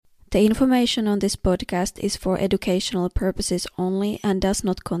The information on this podcast is for educational purposes only and does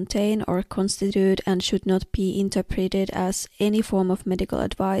not contain or constitute and should not be interpreted as any form of medical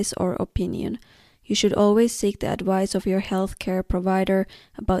advice or opinion. You should always seek the advice of your healthcare provider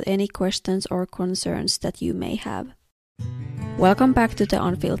about any questions or concerns that you may have. Welcome back to the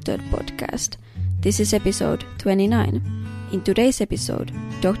Unfiltered podcast. This is episode 29. In today's episode,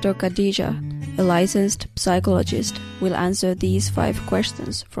 Dr. Khadijah, a licensed psychologist, will answer these 5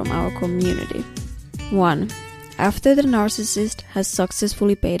 questions from our community. 1. After the narcissist has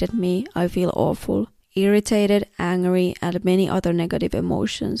successfully baited me, I feel awful, irritated, angry, and many other negative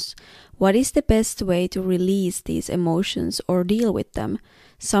emotions. What is the best way to release these emotions or deal with them?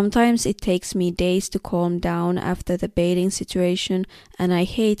 Sometimes it takes me days to calm down after the baiting situation, and I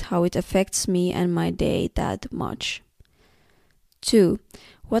hate how it affects me and my day that much. 2.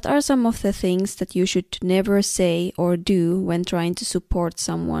 What are some of the things that you should never say or do when trying to support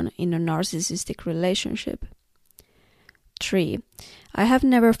someone in a narcissistic relationship? 3. I have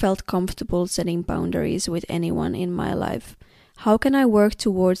never felt comfortable setting boundaries with anyone in my life. How can I work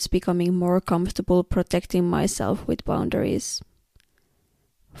towards becoming more comfortable protecting myself with boundaries?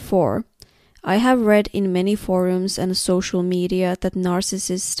 4. I have read in many forums and social media that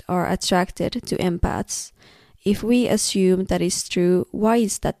narcissists are attracted to empaths. If we assume that is true, why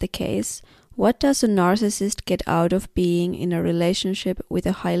is that the case? What does a narcissist get out of being in a relationship with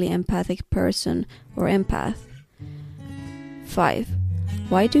a highly empathic person or empath? 5.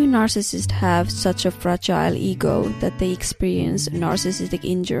 Why do narcissists have such a fragile ego that they experience narcissistic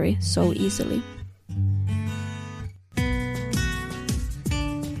injury so easily?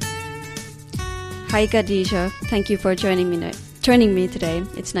 Hi Khadijah, thank you for joining me today.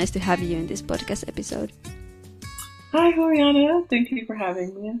 It's nice to have you in this podcast episode. Hi, Oriana. Thank you for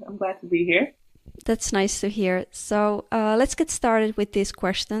having me. I'm glad to be here. That's nice to hear. So let's get started with these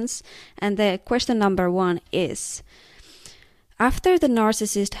questions. And the question number 1 is, after the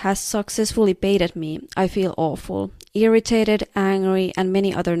narcissist has successfully baited me, I feel awful, irritated, angry, and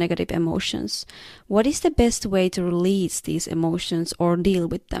many other negative emotions. What is the best way to release these emotions or deal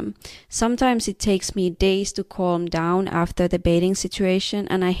with them? Sometimes it takes me days to calm down after the baiting situation,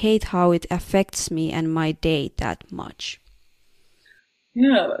 and I hate how it affects me and my day that much.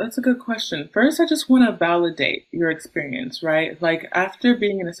 Yeah, that's a good question. First, I just want to validate your experience, right? Like after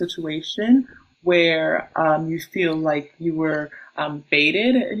being in a situation where you feel like you were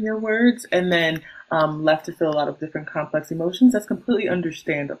baited, in your words, and then left to feel a lot of different complex emotions, that's completely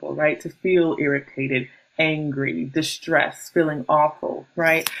understandable, right? To feel irritated, angry, distressed, feeling awful,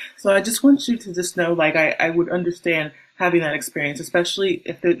 right? So I just want you to just know, like, I would understand having that experience, especially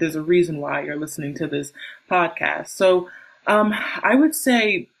if there's a reason why you're listening to this podcast. So I would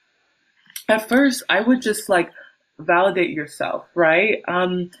say at first, I would just like validate yourself, right?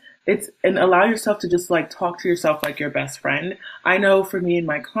 And allow yourself to just like talk to yourself like your best friend. I know for me and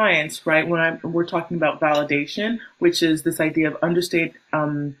my clients, right, we're talking about validation, which is this idea of understanding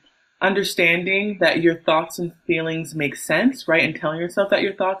that your thoughts and feelings make sense, right? And telling yourself that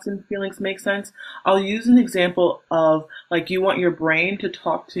your thoughts and feelings make sense. I'll use an example of like you want your brain to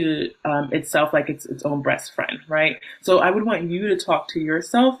talk to itself like it's its own best friend, right? So I would want you to talk to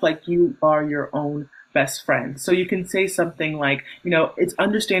yourself like you are your own best friend. So you can say something like, it's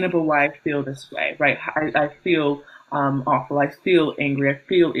understandable why I feel this way, right? I feel awful. I feel angry. I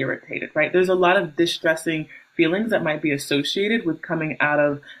feel irritated, right? There's a lot of distressing feelings that might be associated with coming out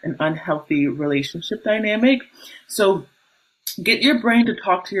of an unhealthy relationship dynamic. So get your brain to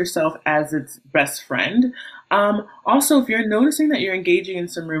talk to yourself as its best friend. Also, if you're noticing that you're engaging in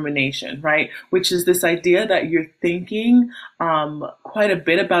some rumination, right, which is this idea that you're thinking quite a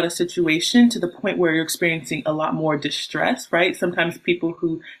bit about a situation to the point where you're experiencing a lot more distress, right? Sometimes people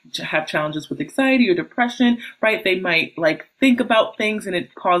who have challenges with anxiety or depression, right, they might like think about things and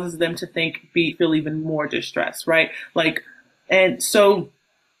it causes them to feel even more distressed, right? And so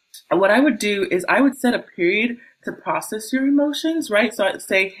what I would do is I would set a period to process your emotions, right? So I'd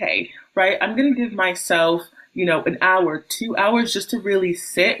say, hey, right, I'm going to give myself, an hour, 2 hours just to really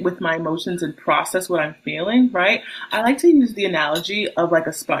sit with my emotions and process what I'm feeling, right? I like to use the analogy of like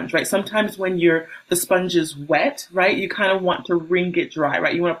a sponge, right? Sometimes when the sponge is wet, right, you kind of want to wring it dry,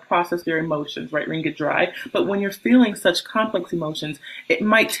 right? You want to process your emotions, right? Wring it dry. But when you're feeling such complex emotions, it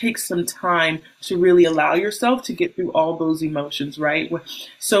might take some time to really allow yourself to get through all those emotions, right?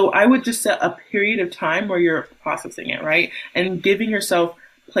 So I would just set a period of time where you're processing it, right? And giving yourself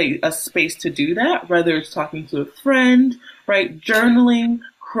a space to do that, whether it's talking to a friend, right? Journaling,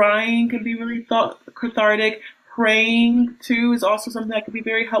 crying can be really cathartic. Praying too is also something that could be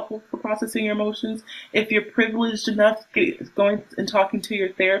very helpful for processing your emotions. If you're privileged enough, going and talking to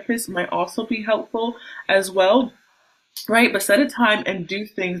your therapist might also be helpful as well. Right, but set a time and do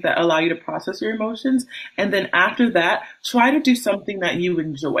things that allow you to process your emotions. And then after that, try to do something that you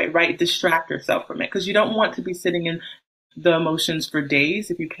enjoy, right? Distract yourself from it because you don't want to be sitting in the emotions for days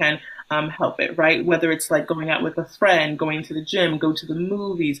if you can help it, right? Whether it's like going out with a friend, going to the gym, go to the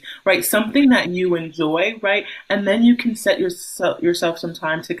movies, right? Something that you enjoy, right? And then you can set yourself some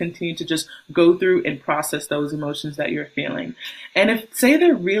time to continue to just go through and process those emotions that you're feeling. And if, say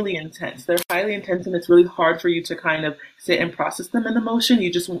they're really intense, they're highly intense and it's really hard for you to kind of sit and process them in the motion,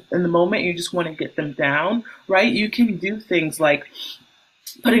 you just, in the moment, you just want to get them down, right? You can do things like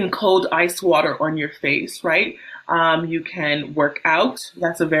putting cold ice water on your face, right? You can work out.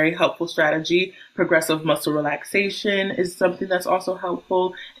 That's a very helpful strategy. Progressive muscle relaxation is something that's also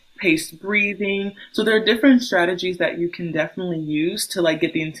helpful. Paced breathing. So there are different strategies that you can definitely use to like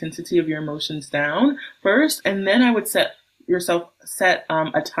get the intensity of your emotions down first. And then I would set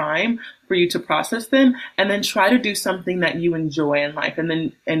a time for you to process them, and then try to do something that you enjoy in life, and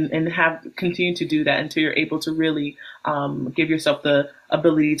then and have continue to do that until you're able to really give yourself the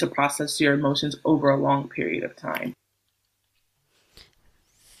ability to process your emotions over a long period of time.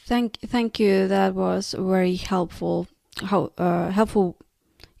 Thank you. That was very helpful. Helpful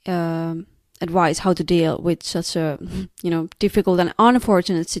advice how to deal with such a difficult and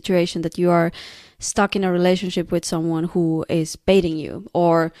unfortunate situation that you are stuck in a relationship with someone who is baiting you,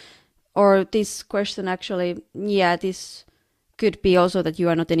 or this question actually, this could be also that you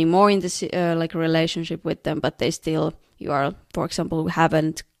are not anymore in this like relationship with them, but you are, for example,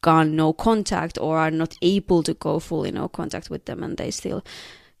 haven't gone no contact or are not able to go fully no contact with them, and they still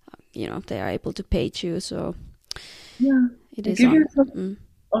they are able to page you. So it is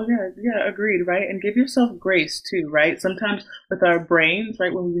Oh yeah, agreed, right? And give yourself grace too, right? Sometimes with our brains,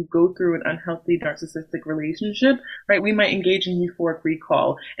 right, when we go through an unhealthy narcissistic relationship, right, we might engage in euphoric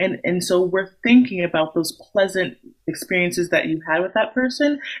recall. And so we're thinking about those pleasant experiences that you had with that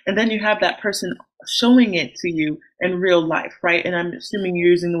person, and then you have that person showing it to you in real life, right? And I'm assuming you're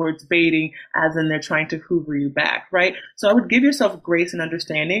using the words baiting as in they're trying to hoover you back, right? So I would give yourself grace and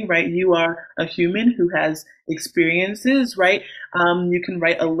understanding, right? You are a human who has experiences, right? You can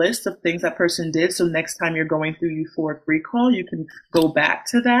write a list of things that person did. So next time you're going through euphoric recall, you can go back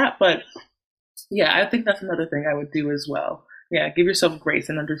to that. But yeah, I think that's another thing I would do as well. Yeah, give yourself grace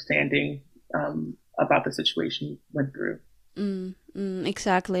and understanding about the situation you went through.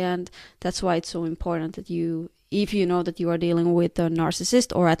 Exactly, and that's why it's so important that if you know that you are dealing with a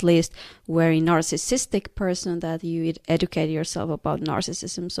narcissist, or at least very narcissistic person, that you educate yourself about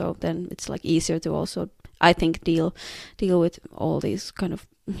narcissism. So then it's like easier to also, I think, deal with all these kind of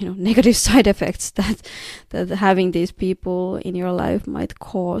negative side effects that having these people in your life might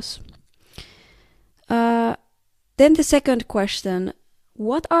cause. Then the second question: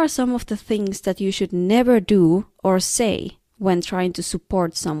 what are some of the things that you should never do or say when trying to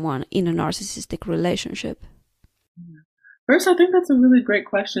support someone in a narcissistic relationship? First, I think that's a really great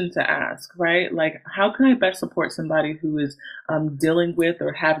question to ask, right? Like, how can I best support somebody who is dealing with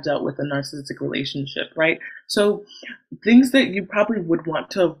or have dealt with a narcissistic relationship, right? So things that you probably would want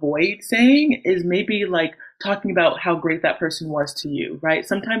to avoid saying is maybe like talking about how great that person was to you, right?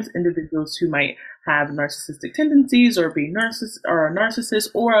 Sometimes individuals who might have narcissistic tendencies or be a narcissist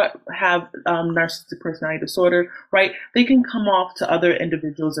or have narcissistic personality disorder, right? They can come off to other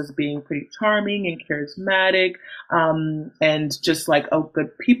individuals as being pretty charming and charismatic, and just like a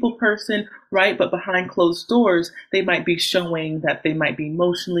good people person, right? But behind closed doors, they might be showing that they might be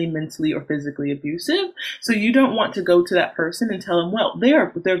emotionally, mentally, or physically abusive. So you don't want to go to that person and tell them, well,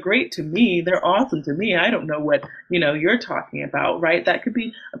 they're great to me, they're awesome to me, I don't know what you're talking about, right? That could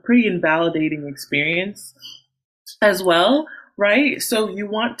be a pretty invalidating experience as well, right? So you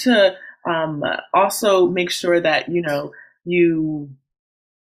want to also make sure that you you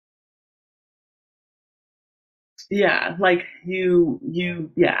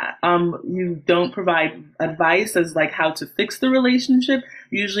don't provide advice as like how to fix the relationship.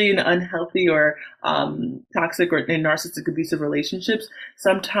 Usually in unhealthy or toxic or in narcissistic abusive relationships,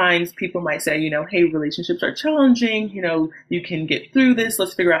 sometimes people might say, hey, relationships are challenging, you can get through this,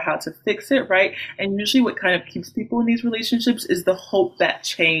 let's figure out how to fix it, right? And usually what kind of keeps people in these relationships is the hope that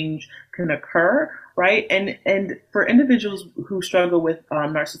change can occur, right? And for individuals who struggle with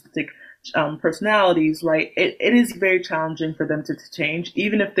narcissistic personalities, right, it is very challenging for them to change,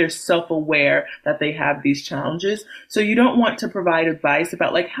 even if they're self-aware that they have these challenges. So you don't want to provide advice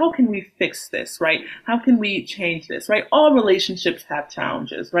about like, how can we fix this, right? How can we change this, right? All relationships have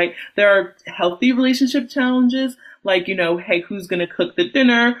challenges, right? There are healthy relationship challenges, like, hey, who's going to cook the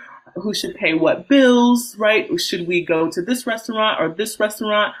dinner? Who should pay what bills, right? Should we go to this restaurant or this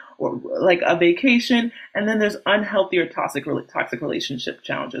restaurant, or like a vacation? And then there's unhealthy or toxic relationship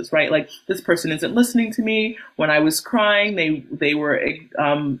challenges, right? Like, this person isn't listening to me when I was crying. They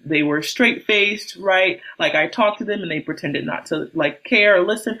were straight faced, right? Like, I talked to them and they pretended not to like care or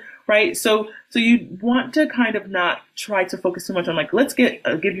listen, right? So you want to kind of not try to focus too much on like, let's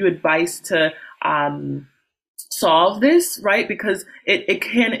give you advice to solve this, right? Because it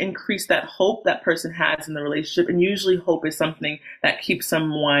can increase that hope that person has in the relationship. And usually hope is something that keeps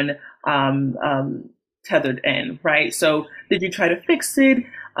someone tethered in, right? So did you try to fix it?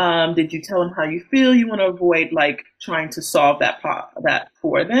 Did you tell them how you feel? You want to avoid like trying to solve that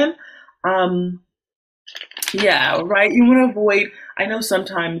for them. Yeah, right. You want to avoid, I know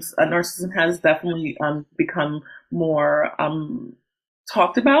sometimes narcissism has definitely become more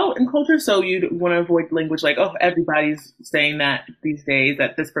talked about in culture. So you want to avoid language like, oh, everybody's saying that these days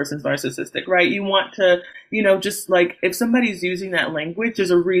that this person's narcissistic, right? You want to, just like, if somebody's using that language,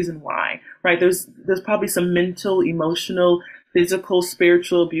 there's a reason why, right? There's probably some mental, emotional, physical,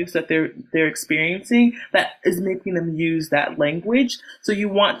 spiritual abuse that they're experiencing that is making them use that language. So you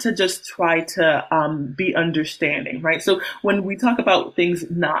want to just try to be understanding, right? So when we talk about things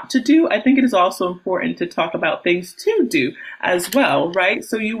not to do, I think it is also important to talk about things to do as well, right?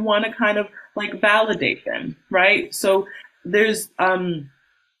 So you want to kind of like validate them, right? So there's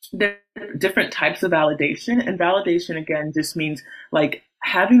different types of validation, and validation again just means like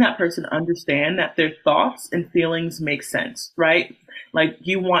having that person understand that their thoughts and feelings make sense, right? Like,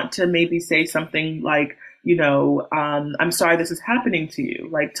 you want to maybe say something like, I'm sorry this is happening to you.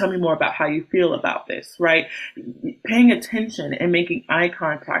 Like, tell me more about how you feel about this, right? Paying attention and making eye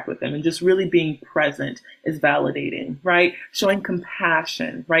contact with them and just really being present is validating, right? Showing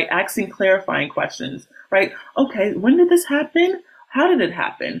compassion, right? Asking clarifying questions, right? Okay, when did this happen? How did it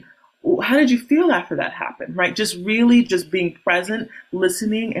happen? How did you feel after that happened, right? Just really just being present,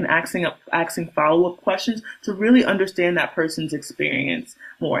 listening, and asking follow-up questions to really understand that person's experience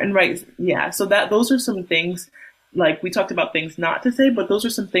more. And right, yeah, so those are some things, like we talked about things not to say, but those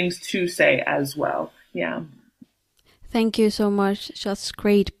are some things to say as well. Yeah. Thank you so much. Just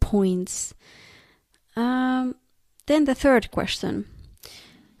great points. Then the third question.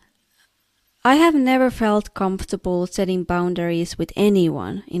 I have never felt comfortable setting boundaries with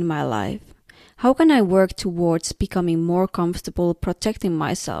anyone in my life. How can I work towards becoming more comfortable protecting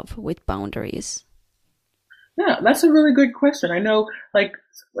myself with boundaries? Yeah, that's a really good question. I know like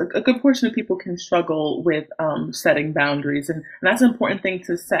a good portion of people can struggle with setting boundaries, and that's an important thing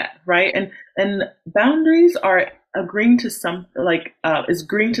to set, right? And boundaries are agreeing to something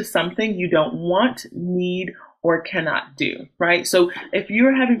you don't want, need, or cannot do, right? So if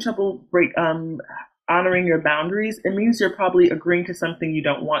you're having trouble honoring your boundaries, it means you're probably agreeing to something you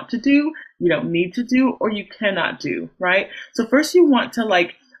don't want to do, you don't need to do, or you cannot do, right? So first you want to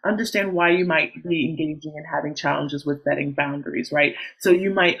like understand why you might be engaging and having challenges with setting boundaries, right? So you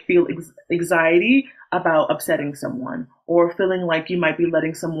might feel anxiety about upsetting someone, or feeling like you might be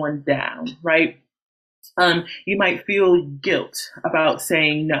letting someone down, right? You might feel guilt about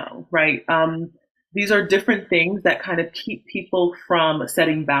saying no, right? These are different things that kind of keep people from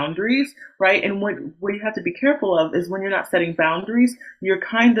setting boundaries, right? And what you have to be careful of is when you're not setting boundaries, you're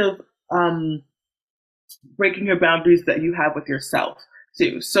kind of breaking your boundaries that you have with yourself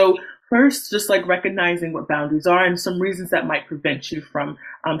too. So first, just like recognizing what boundaries are and some reasons that might prevent you from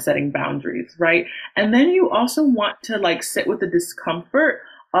setting boundaries, right? And then you also want to like sit with the discomfort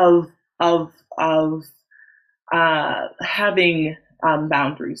of having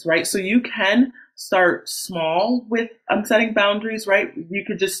boundaries, right? So you can start small with setting boundaries, right? You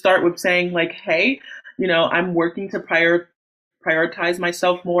could just start with saying like, hey, I'm working to prioritize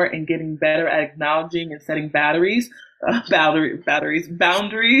myself more and getting better at acknowledging and setting boundaries. I'm getting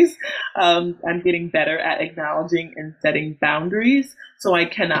better at acknowledging and setting boundaries, so I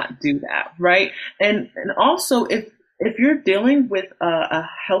cannot do that, right? And also, if you're dealing with a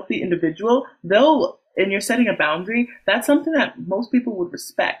healthy individual, and you're setting a boundary, that's something that most people would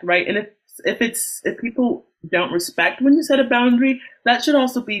respect, right? And if people don't respect when you set a boundary, that should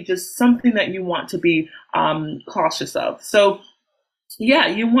also be just something that you want to be cautious of. So yeah,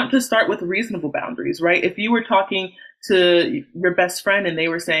 you want to start with reasonable boundaries, right? If you were talking to your best friend and they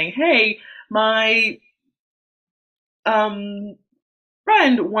were saying, hey, my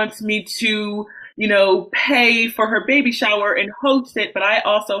friend wants me to, pay for her baby shower and host it, but I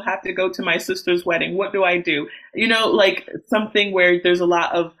also have to go to my sister's wedding. What do I do? Like something where there's a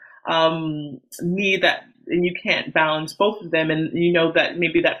lot of need that, and you can't balance both of them. And that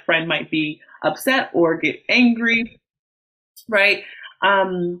maybe that friend might be upset or get angry, right?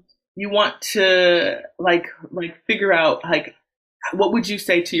 You want to figure out what would you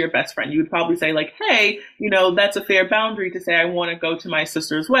say to your best friend? You would probably say like, hey, that's a fair boundary to say I want to go to my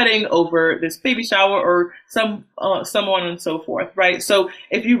sister's wedding over this baby shower or someone and so forth, right? So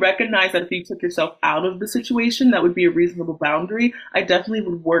if you recognize that if you took yourself out of the situation, that would be a reasonable boundary. I definitely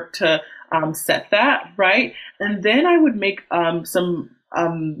would work to set that, right? And then I would make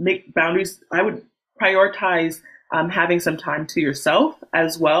make boundaries. I would prioritize having some time to yourself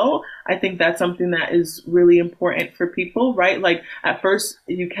as well. I think that's something that is really important for people, right? Like at first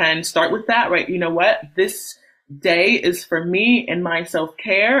you can start with that, right? You know what? This day is for me and my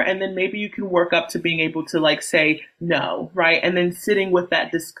self-care. And then maybe you can work up to being able to say no, right? And then sitting with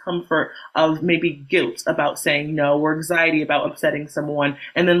that discomfort of maybe guilt about saying no or anxiety about upsetting someone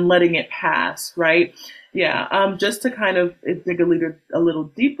and then letting it pass, right? Yeah, just to kind of dig a little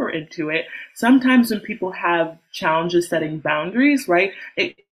deeper into it, sometimes when people have challenges setting boundaries, right,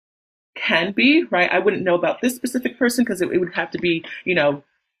 it can be, right, I wouldn't know about this specific person because it would have to be,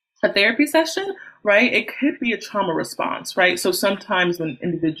 a therapy session, right? It could be a trauma response, right? So sometimes when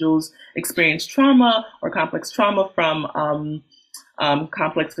individuals experience trauma or complex trauma from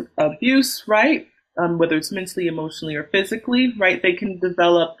complex abuse, right, whether it's mentally, emotionally, or physically, right, they can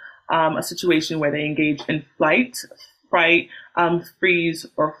develop a situation where they engage in flight, fright, freeze,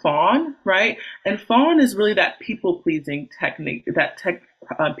 or fawn, right? And fawn is really that people-pleasing technique,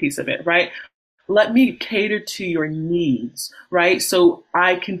 piece of it, right? Let me cater to your needs, right? So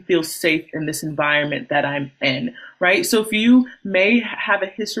I can feel safe in this environment that I'm in, right? So if you may have a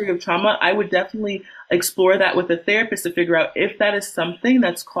history of trauma, I would definitely explore that with a therapist to figure out if that is something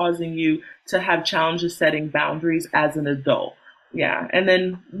that's causing you to have challenges setting boundaries as an adult. Yeah. And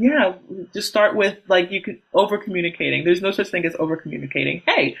then, just start with you could over communicating. There's no such thing as over communicating.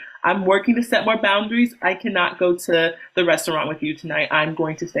 Hey, I'm working to set more boundaries. I cannot go to the restaurant with you tonight. I'm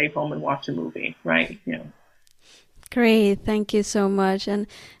going to stay home and watch a movie. Right. Yeah. Great. Thank you so much. And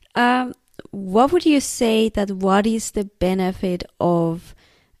what would you say what is the benefit of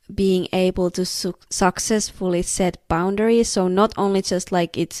being able to successfully set boundaries? So not only just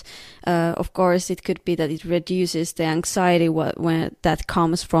it's, of course, it could be that it reduces the anxiety when that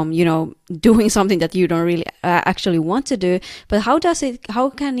comes from, doing something that you don't really actually want to do, but how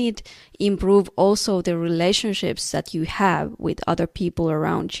can it improve also the relationships that you have with other people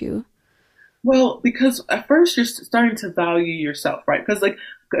around you? Well, because at first you're starting to value yourself, right? Because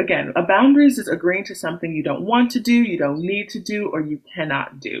again, a boundaries is agreeing to something you don't want to do, you don't need to do, or you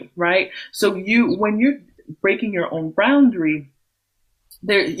cannot do, right? So when you're breaking your own boundary,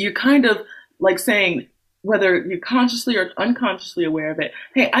 you're kind of saying, whether you're consciously or unconsciously aware of it,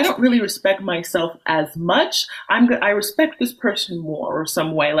 hey, I don't really respect myself as much. I respect this person more or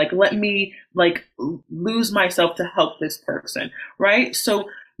some way. Let me lose myself to help this person, right? So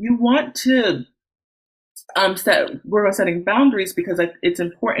you want to we're setting boundaries because it's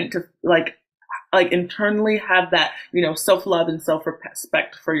important to internally have that self-love and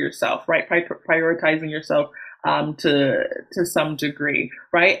self-respect for yourself, right? Prioritizing yourself to some degree,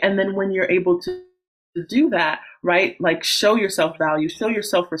 right? And then when you're able to do that, right, show yourself value, show your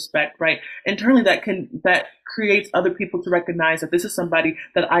self-respect, right, internally, that creates other people to recognize that this is somebody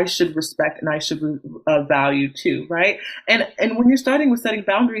that I should respect and I should value too, right? And when you're starting with setting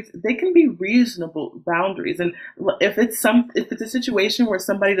boundaries, they can be reasonable boundaries. And if it's a situation where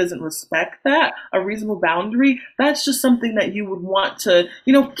somebody doesn't respect that, a reasonable boundary, that's just something that you would want to,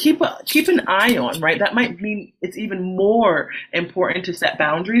 keep an eye on, right? That might mean it's even more important to set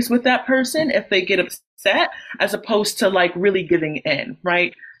boundaries with that person if they get upset, as opposed to really giving in,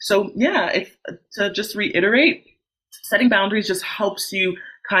 right? So to just reiterate, setting boundaries just helps you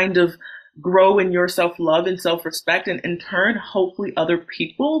kind of grow in your self-love and self-respect, and in turn, hopefully other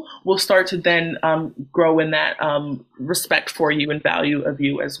people will start to then grow in that respect for you and value of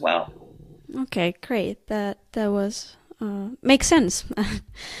you as well. Okay, great. That was makes sense.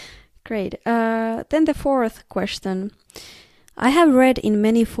 Great. Then the fourth question. I have read in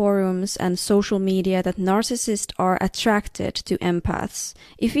many forums and social media that narcissists are attracted to empaths.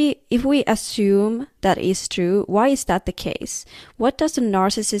 If we assume that is true, why is that the case? What does a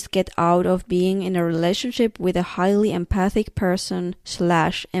narcissist get out of being in a relationship with a highly empathic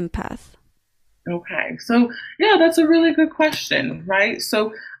person/empath? Okay, so that's a really good question, right?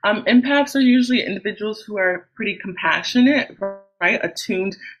 So empaths are usually individuals who are pretty compassionate, right?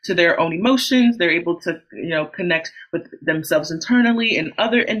 Attuned to their own emotions. They're able to, connect with themselves internally and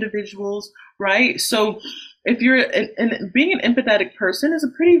other individuals, right? So if you're, and being an empathetic person is a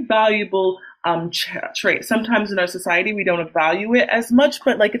pretty valuable trait. Sometimes in our society, we don't value it as much,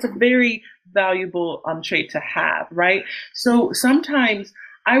 but like it's a very valuable trait to have, right? So sometimes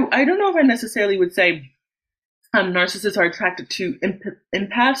I don't know if I necessarily would say narcissists are attracted to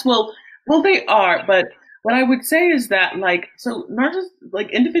empaths. Well, they are, but what I would say is that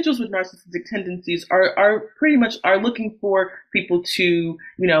individuals with narcissistic tendencies are pretty much are looking for people to,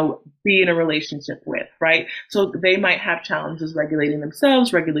 be in a relationship with, right? So they might have challenges regulating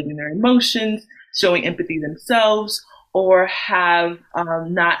themselves, regulating their emotions, showing empathy themselves, or have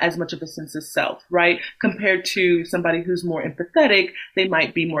not as much of a sense of self, right? Compared to somebody who's more empathetic, they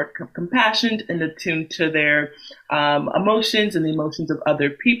might be more compassionate and attuned to their emotions and the emotions of other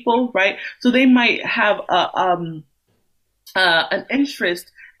people, right? So they might have an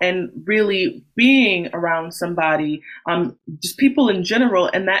interest in really being around somebody, just people in general,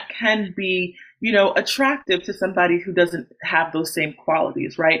 and that can be, attractive to somebody who doesn't have those same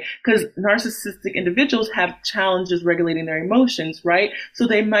qualities, right? Because narcissistic individuals have challenges regulating their emotions, right? So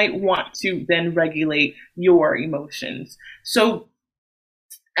they might want to then regulate your emotions. So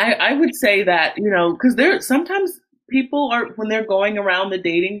I would say that, because sometimes people are, when they're going around the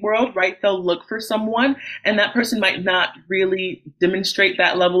dating world, right, they'll look for someone and that person might not really demonstrate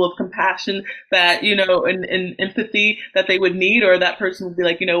that level of compassion that, and empathy that they would need, or that person would be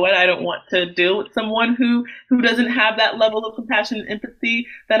like, you know what, I don't want to deal with someone who doesn't have that level of compassion and empathy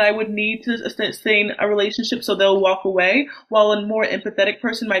that I would need to sustain a relationship. So they'll walk away, while a more empathetic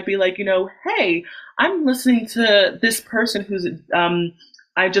person might be like, hey, I'm listening to this person who's,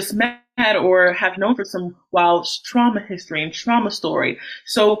 I just met or have known for some while trauma history and trauma story.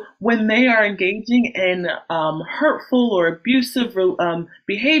 So when they are engaging in hurtful or abusive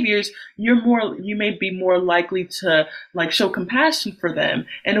behaviors, you may be more likely to like show compassion for them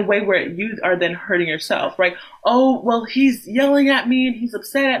in a way where you are then hurting yourself, right? Oh, well, he's yelling at me and he's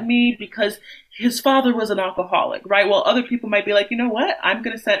upset at me because his father was an alcoholic, right? Well, other people might be like, you know what? I'm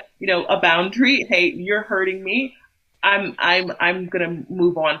going to set, a boundary. Hey, you're hurting me. I'm gonna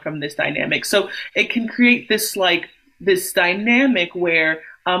move on from this dynamic. So it can create this dynamic where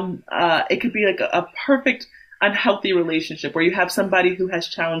it could be like a perfect unhealthy relationship where you have somebody who has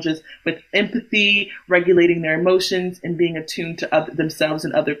challenges with empathy, regulating their emotions, and being attuned to themselves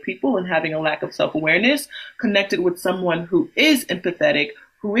and other people, and having a lack of self-awareness, connected with someone who is empathetic,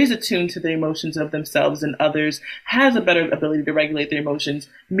 who is attuned to the emotions of themselves and others, has a better ability to regulate their emotions,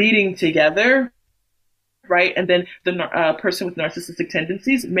 meeting together, right? And then the person with narcissistic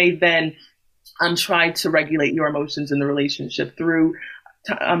tendencies may then try to regulate your emotions in the relationship through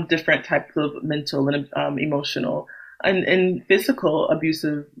different types of mental and emotional and physical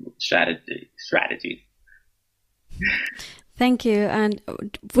abusive strategies. Thank you. And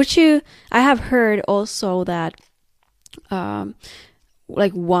I have heard also that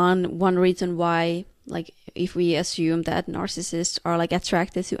one reason why, like, if we assume that narcissists are like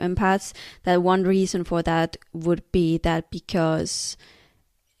attracted to empaths, that one reason for that would be that because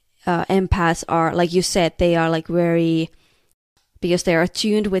empaths are, like you said, they are like because they are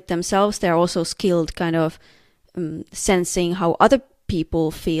attuned with themselves, they're also skilled kind of sensing how other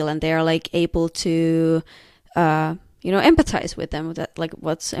people feel, and they are like able to empathize with them, that like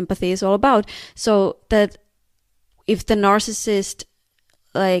what empathy is all about. So that if the narcissist,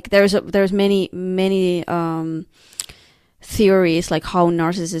 like there's many theories like how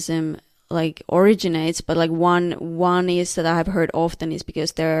narcissism like originates, but like one is that I have heard often is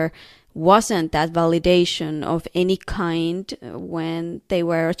because there wasn't that validation of any kind when they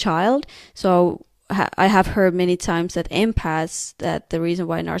were a child. So I have heard many times that empaths, that the reason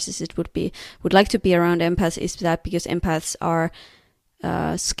why narcissists would like to be around empaths is that because empaths are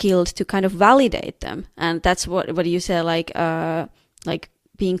skilled to kind of validate them, and that's what you said, like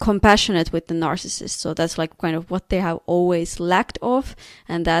being compassionate with the narcissist. So that's like kind of what they have always lacked of,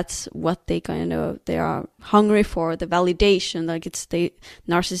 and that's what they are hungry for, the validation. Like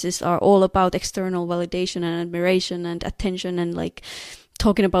narcissists are all about external validation and admiration and attention, and like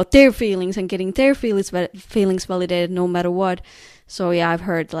talking about their feelings and getting their feelings validated no matter what. So yeah, I've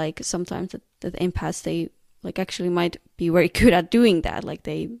heard like sometimes that empaths, they like actually might be very good at doing that. Like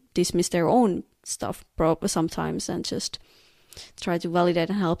they dismiss their own stuff sometimes and just try to validate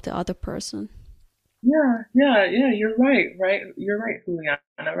and help the other person. Yeah. You're right, right? You're right,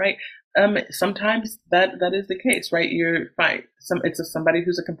 Juliana, right? Sometimes that is the case, right? You're fine. Somebody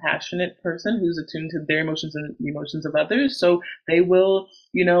who's a compassionate person who's attuned to their emotions and the emotions of others, so they will,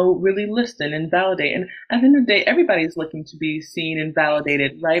 really listen and validate. And at the end of the day, everybody's looking to be seen and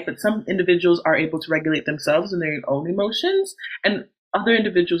validated, right? But some individuals are able to regulate themselves and their own emotions, and other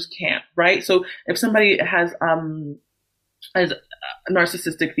individuals can't, right? So if somebody has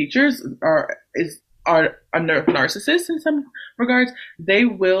narcissistic features or are a narcissist in some regards, they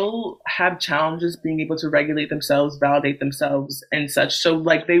will have challenges being able to regulate themselves, validate themselves, and such. So,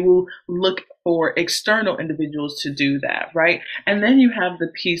 like, they will look for external individuals to do that, right? And then you have the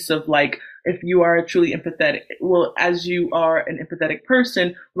piece of like, if you are truly empathetic, well, as you are an empathetic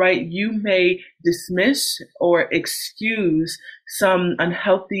person, right, you may dismiss or excuse some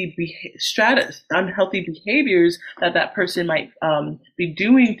unhealthy behaviors that person might be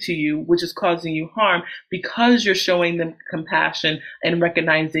doing to you, which is causing you harm, because you're showing them compassion and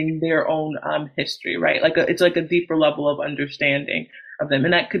recognizing their own history, right? It's like a deeper level of understanding of them,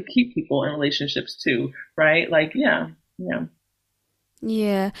 and that could keep people in relationships too, right? Like, yeah.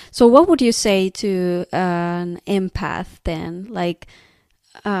 Yeah. So what would you say to an empath then? Like,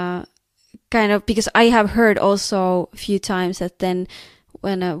 kind of, because I have heard also a few times that then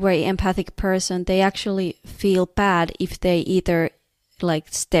when a very empathic person, they actually feel bad if they either like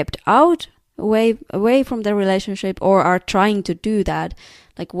stepped out away from the relationship or are trying to do that.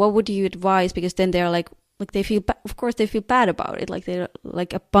 Like, what would you advise? Because then they're like they feel of course they feel bad about it, like they're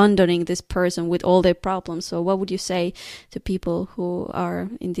like abandoning this person with all their problems. So what would you say to people who are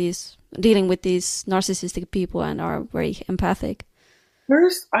in these dealing with these narcissistic people and are very empathic?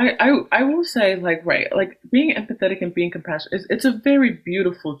 First, I will say, like, right, like being empathetic and being compassionate, it's a very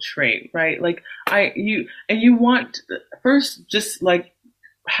beautiful trait, right? Like, you want first just like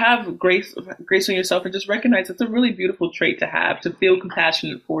have grace on yourself, and just recognize it's a really beautiful trait to have, to feel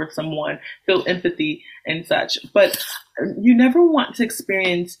compassionate for someone, feel empathy and such. But you never want to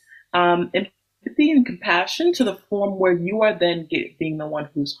experience empathy and compassion to the form where you are then being the one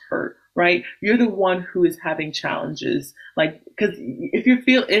who's hurt, right? You're the one who is having challenges. Like, because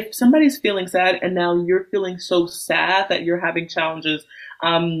if somebody's feeling sad and now you're feeling so sad that you're having challenges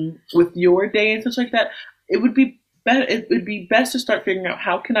with your day and such like that, it would be better. It would be best to start figuring out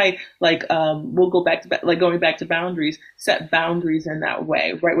how can I, like, we'll go back to like going back to boundaries, set boundaries in that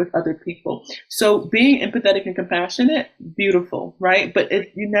way, right, with other people. So being empathetic and compassionate, beautiful, right? But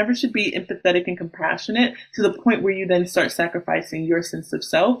you never should be empathetic and compassionate to the point where you then start sacrificing your sense of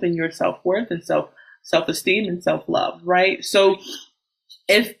self and your self-worth and self-esteem and self-love, right? So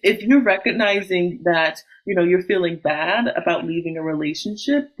if you're recognizing that, you're feeling bad about leaving a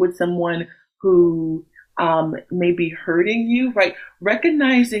relationship with someone who may be hurting you, right?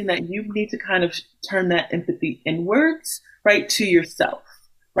 Recognizing that you need to kind of turn that empathy inwards, right, to yourself,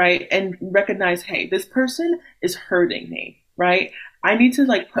 right? And recognize, hey, this person is hurting me, right? I need to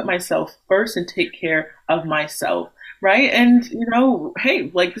like put myself first and take care of myself. Right. And, hey,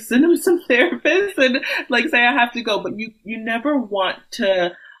 like send them some therapists and like say I have to go. But you never want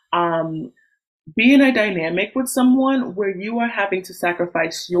to be in a dynamic with someone where you are having to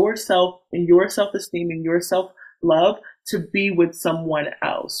sacrifice yourself and your self-esteem and your self-love to be with someone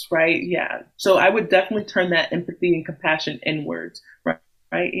else, right? Yeah. So I would definitely turn that empathy and compassion inwards, right?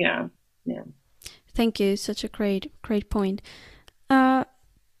 Right? Yeah. Yeah. Thank you. Such a great point. Then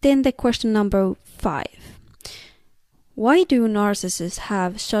the question number 5. Why do narcissists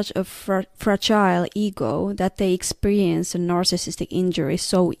have such a fragile ego that they experience a narcissistic injury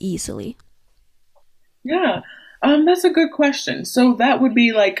so easily? Yeah. That's a good question. So that would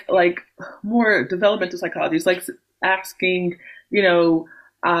be like more developmental psychology. It's like asking,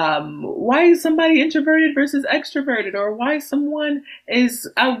 why is somebody introverted versus extroverted, or why someone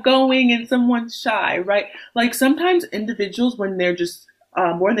is outgoing and someone's shy, right? Like sometimes individuals, when they're just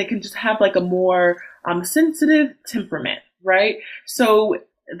or they can just have like a more sensitive temperament, right? So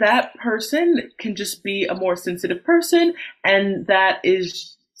that person can just be a more sensitive person, and that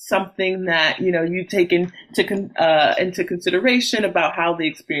is something that you take into consideration about how they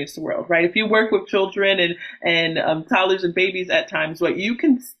experience the world, right? If you work with children and toddlers and babies at times, what you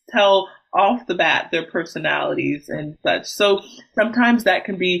can tell off the bat their personalities and such. So sometimes that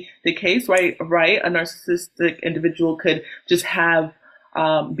can be the case, right? Right, a narcissistic individual could just have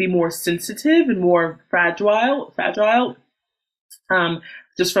be more sensitive and more fragile,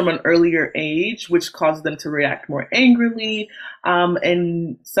 just from an earlier age, which causes them to react more angrily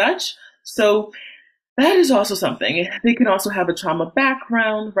and such. So that is also something. They can also have a trauma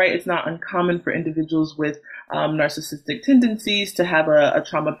background, right? It's not uncommon for individuals with narcissistic tendencies to have a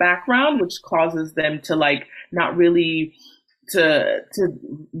trauma background, which causes them to like not really to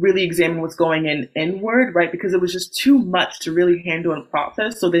really examine what's going in inward, right? Because it was just too much to really handle and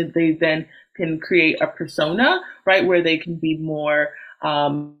process. So they then can create a persona, right, where they can be more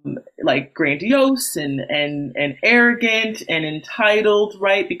like grandiose and arrogant and entitled,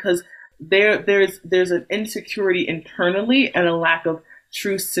 right? Because there's an insecurity internally and a lack of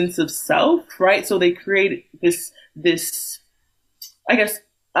true sense of self, right? So they create this I guess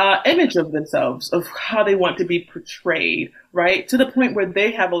image of themselves of how they want to be portrayed, right? To the point where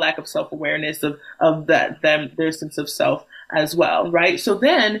they have a lack of self awareness of their sense of self as well, right? So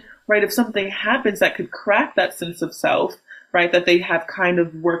then, right, if something happens that could crack that sense of self, right, that they have kind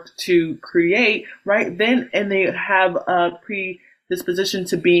of worked to create, right, then and they have a predisposition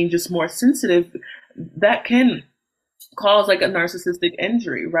to being just more sensitive, that can cause like a narcissistic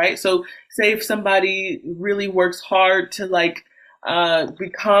injury, right? So say if somebody really works hard to like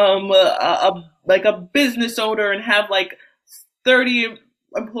become like a business owner and have like 30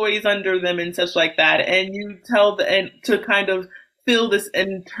 employees under them and such like that, and you tell the and to kind of feel this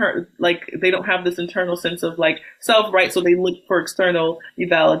like they don't have this internal sense of like self, right? So they look for external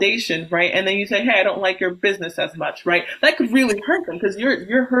validation, right? And then you say, hey, I don't like your business as much, right? That could really hurt them because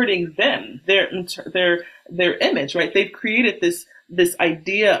you're hurting them, their image, right? They've created this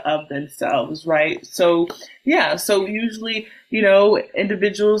idea of themselves, right? So yeah, so usually,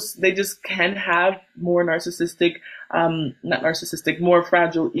 individuals, they just can have more narcissistic, not narcissistic, more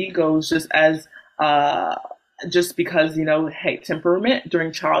fragile egos just because, hey, temperament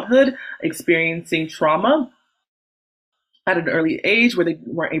during childhood, experiencing trauma at an early age where they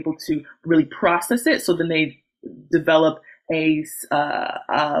weren't able to really process it. So then they develop a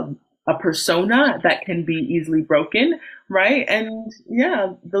persona that can be easily broken, right? And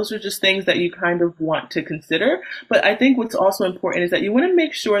yeah, those are just things that you kind of want to consider. But I think what's also important is that you want to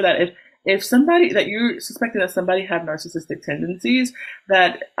make sure that if somebody that you're suspecting that somebody have narcissistic tendencies,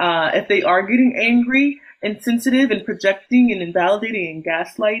 that if they are getting angry and sensitive and projecting and invalidating and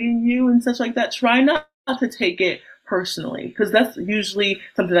gaslighting you and such like that, try not to take it personally, because that's usually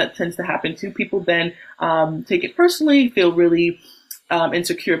something that tends to happen to people. Then take it personally, feel really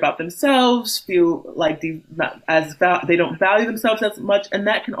insecure about themselves, feel like they don't value themselves as much, and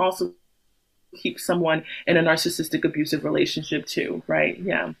that can also keep someone in a narcissistic abusive relationship too, right?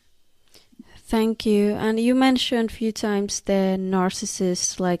 Yeah. Thank you. And you mentioned a few times the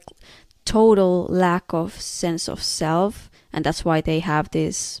narcissist like total lack of sense of self, and that's why they have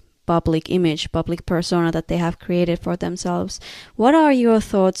this public image, public persona that they have created for themselves. What are your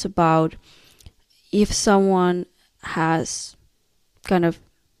thoughts about if someone has kind of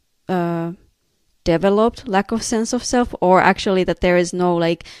developed lack of sense of self, or actually that there is no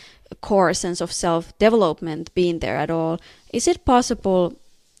like core sense of self development being there at all? Is it possible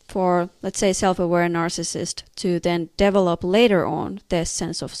for, let's say, self-aware narcissist to then develop later on this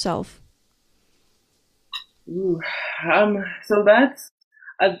sense of self? So that's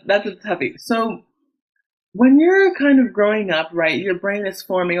a toughie. So when you're kind of growing up, right, your brain is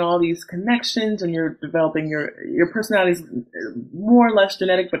forming all these connections and you're developing your personality is more or less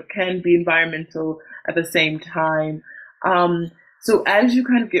genetic, but can be environmental at the same time. So as you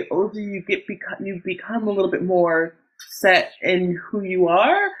kind of get older, you become a little bit more set in who you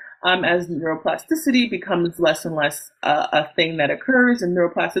are. As neuroplasticity becomes less and less a thing that occurs, and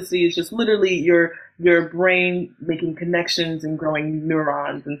neuroplasticity is just literally your brain making connections and growing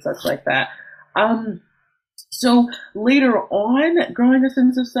neurons and such like that. So later on, growing a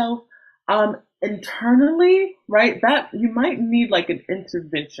sense of self, internally, right, that you might need like an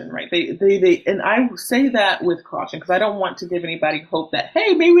intervention, right? They and I say that with caution because I don't want to give anybody hope that,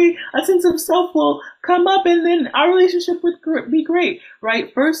 hey, maybe a sense of self will come up and then our relationship would be great,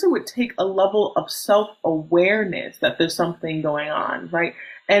 right? First, it would take a level of self-awareness that there's something going on, right?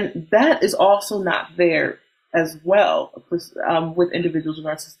 And that is also not there as well with individuals with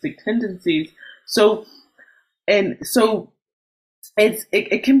narcissistic tendencies. So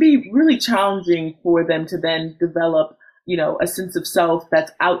it can be really challenging for them to then develop, a sense of self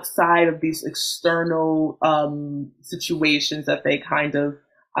that's outside of these external situations that they kind of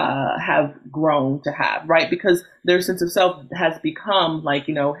have grown to have, right? Because their sense of self has become like,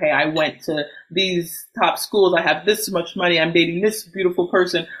 hey, I went to these top schools, I have this much money, I'm dating this beautiful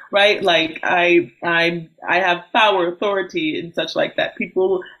person, right? Like I have power, authority, and such like that.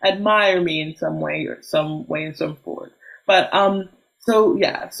 People admire me in some way and so forth. But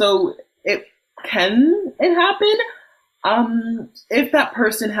so it happen. If that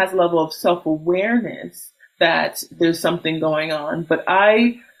person has a level of self-awareness that there's something going on, but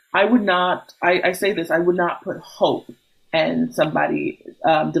I would not, I say this, I would not put hope in somebody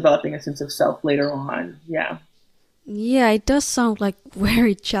developing a sense of self later on. Yeah. Yeah, it does sound like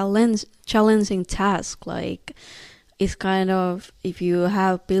very challenging task. Like it's kind of if you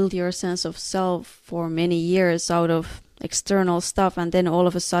have built your sense of self for many years out of external stuff, and then all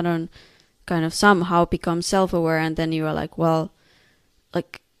of a sudden, kind of somehow become self-aware, and then you are like, well,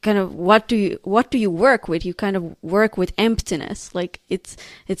 like kind of what do you work with? You kind of work with emptiness. Like it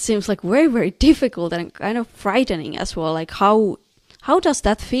seems like very difficult and kind of frightening as well. Like how does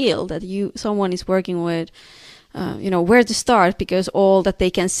that feel that someone is working with where to start, because all that they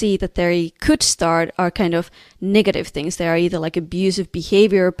can see that they could start are kind of negative things. They are either like abusive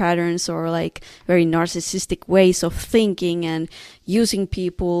behavior patterns or like very narcissistic ways of thinking and using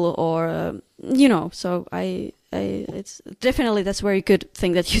people, or so I it's definitely, that's very good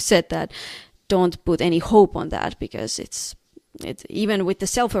thing that you said that don't put any hope on that, because it's even with the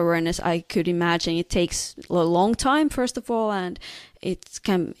self-awareness, I could imagine it takes a long time, first of all, and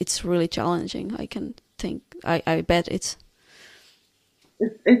it's really challenging. I can think, I bet It's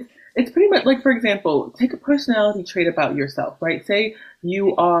pretty much like, for example, take a personality trait about yourself, right? Say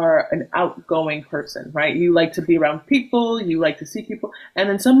you are an outgoing person, right? You like to be around people, you like to see people, and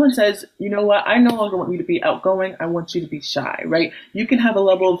then someone says, you know what, I no longer want you to be outgoing, I want you to be shy, right? You can have a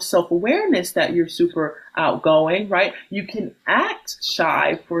level of self-awareness that you're super outgoing, right? You can act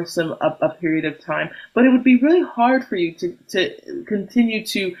shy for a period of time, but it would be really hard for you to continue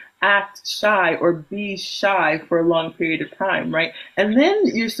to act shy or be shy for a long period of time, right? And then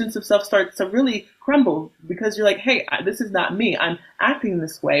your sense of self starts to really crumble, because you're like, hey, this is not me. I'm acting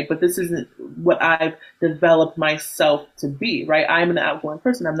this way, but this isn't what I've developed myself to be, right? I'm an outgoing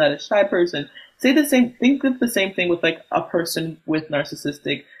person. I'm not a shy person. Think of the same thing with like a person with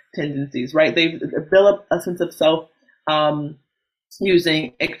narcissistic tendencies, right? They've developed a sense of self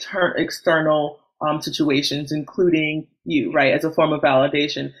using external situations, including you, right, as a form of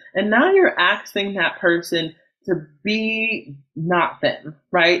validation. And now you're asking that person to be not them,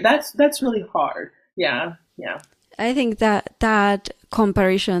 right? That's really hard. Yeah, yeah. I think that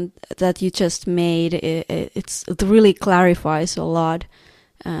comparison that you just made, it really clarifies a lot.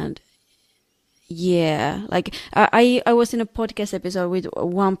 And yeah, like I was in a podcast episode with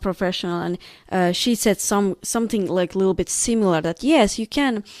one professional, and she said something like a little bit similar, that yes, you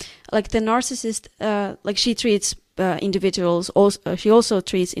can, like the narcissist, like she treats individuals. Also, she also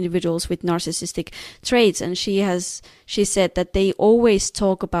treats individuals with narcissistic traits, and she said that they always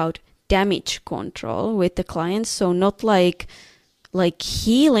talk about damage control with the clients, so not like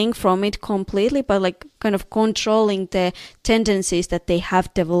healing from it completely, but like kind of controlling the tendencies that they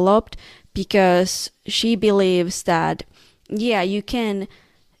have developed, because she believes that, yeah, you can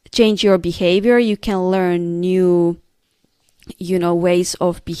change your behavior, you can learn new, ways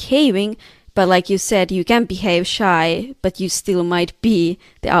of behaving, but like you said, you can behave shy, but you still might be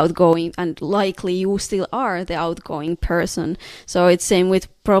the outgoing, and likely you still are the outgoing person. So it's same with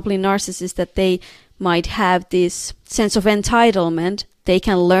probably narcissists, that they might have this sense of entitlement. They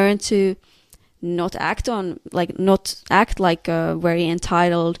can learn to not act like a very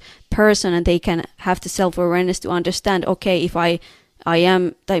entitled person, and they can have the self-awareness to understand, okay, if I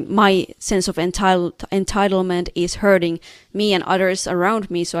am, like, my sense of entitlement is hurting me and others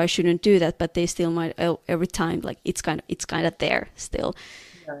around me, so I shouldn't do that. But they still might, every time, like it's kind of there still.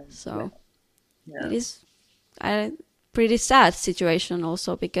 Yeah, So yeah. it is a pretty sad situation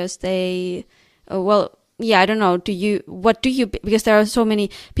also, because they, I don't know. Because there are so many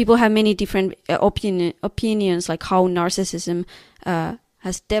people have many different opinions, like how narcissism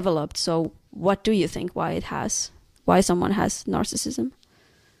has developed. So what do you think? Why someone has narcissism?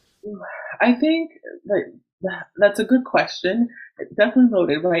 I think that's a good question. It's definitely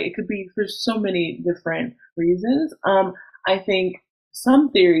loaded, right? It could be for so many different reasons. I think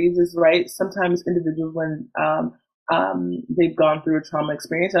some theories is right. Sometimes individuals, when they've gone through a trauma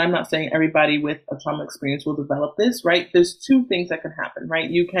experience, and I'm not saying everybody with a trauma experience will develop this, right? There's two things that can happen, right?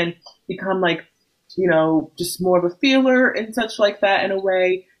 You can become like, just more of a feeler and such like that in a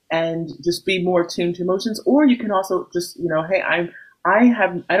way, and just be more attuned to emotions. Or you can also just, hey, I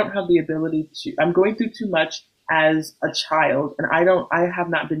don't have the ability to, I'm going through too much as a child, and I have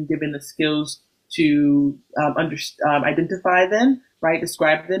not been given the skills to identify them, right?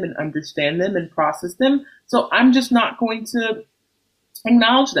 Describe them and understand them and process them. So I'm just not going to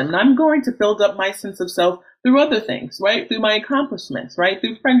acknowledge them. And I'm going to build up my sense of self through other things, right? Through my accomplishments, right?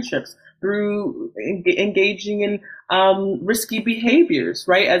 Through friendships, through engaging in risky behaviors,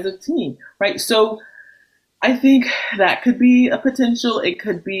 right? As a teen, right? So I think that could be a potential. It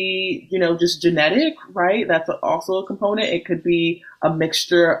could be, just genetic, right? That's also a component. It could be a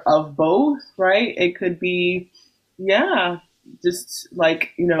mixture of both, right? It could be, yeah, just like,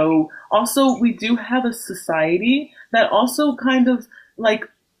 also we do have a society that also kind of like,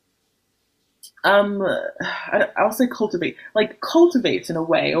 I'll say cultivates in a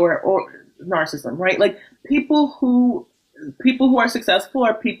way, or narcissism, right? Like people who are successful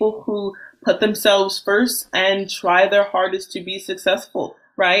are people who put themselves first and try their hardest to be successful,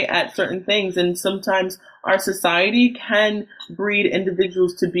 right, at certain things. And sometimes our society can breed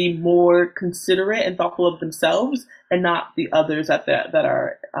individuals to be more considerate and thoughtful of themselves and not the others that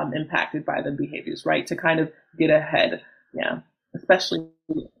are impacted by the behaviors, right, to kind of get ahead. Yeah, especially,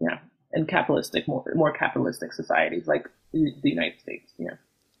 yeah, in more capitalistic societies like the United States. Yeah.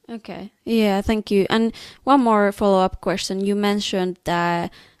 Okay. Yeah, thank you. And one more follow-up question. You mentioned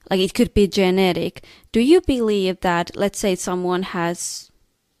that like it could be genetic. Do you believe that, let's say someone has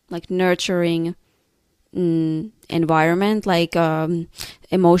like nurturing environment, like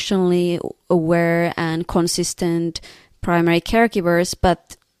emotionally aware and consistent primary caregivers,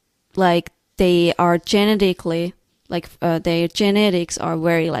 but like they are genetically like their genetics are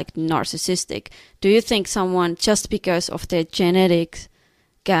very like narcissistic. Do you think someone just because of their genetics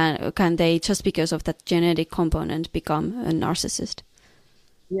can they just because of that genetic component become a narcissist?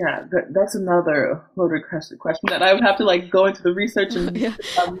 Yeah, that's another loaded question that I would have to like go into the research and Yeah.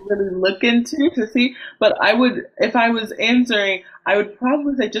 really look into to see. But I would, if I was answering, I would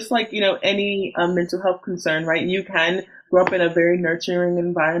probably say just like, any mental health concern, right? You can grow up in a very nurturing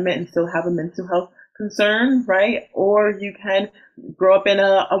environment and still have a mental health concern, right? Or you can grow up in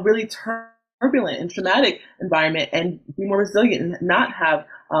a really turbulent and traumatic environment and be more resilient and not have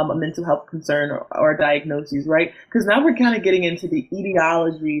a mental health concern or diagnoses, right? Because now we're kind of getting into the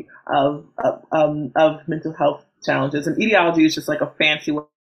etiology of mental health challenges, and etiology is just like a fancy word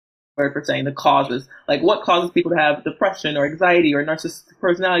for saying the causes, like what causes people to have depression or anxiety or narcissistic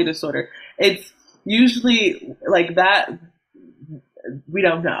personality disorder. It's usually like that. We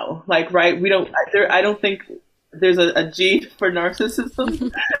don't know, like, right? We don't. I don't think there's a gene for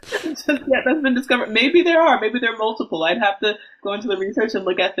narcissism just yet that's been discovered. Maybe there are. Maybe there are multiple. I'd have to go into the research and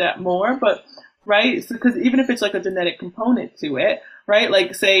look at that more. But right, because even if it's like a genetic component to it, right?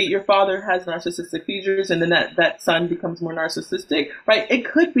 Like say your father has narcissistic features, and then that son becomes more narcissistic, right? It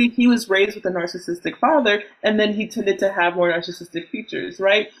could be he was raised with a narcissistic father, and then he tended to have more narcissistic features,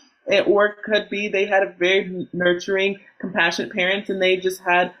 right? Or it could be they had a very nurturing, compassionate parents, and they just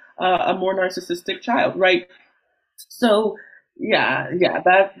had a more narcissistic child, right? So yeah,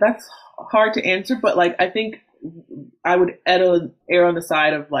 that's hard to answer, but like I think I would err on the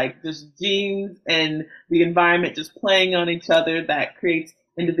side of like just genes and the environment just playing on each other that creates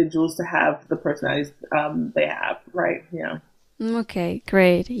individuals to have the personalities they have, right? Yeah. Okay,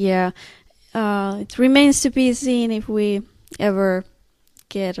 great. Yeah. It remains to be seen if we ever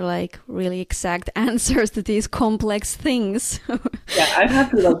get like really exact answers to these complex things. Yeah, I'd have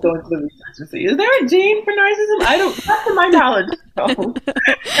to like go into the research and see, is there a gene for narcissism? I don't, not to my knowledge. No.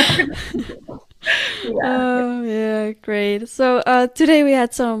 Oh, yeah, great. So today we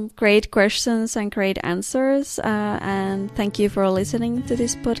had some great questions and great answers. And thank you for listening to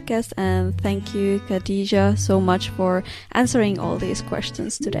this podcast. And thank you, Khadijah, so much for answering all these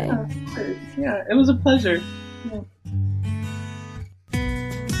questions today. Yeah, it was a pleasure. Yeah.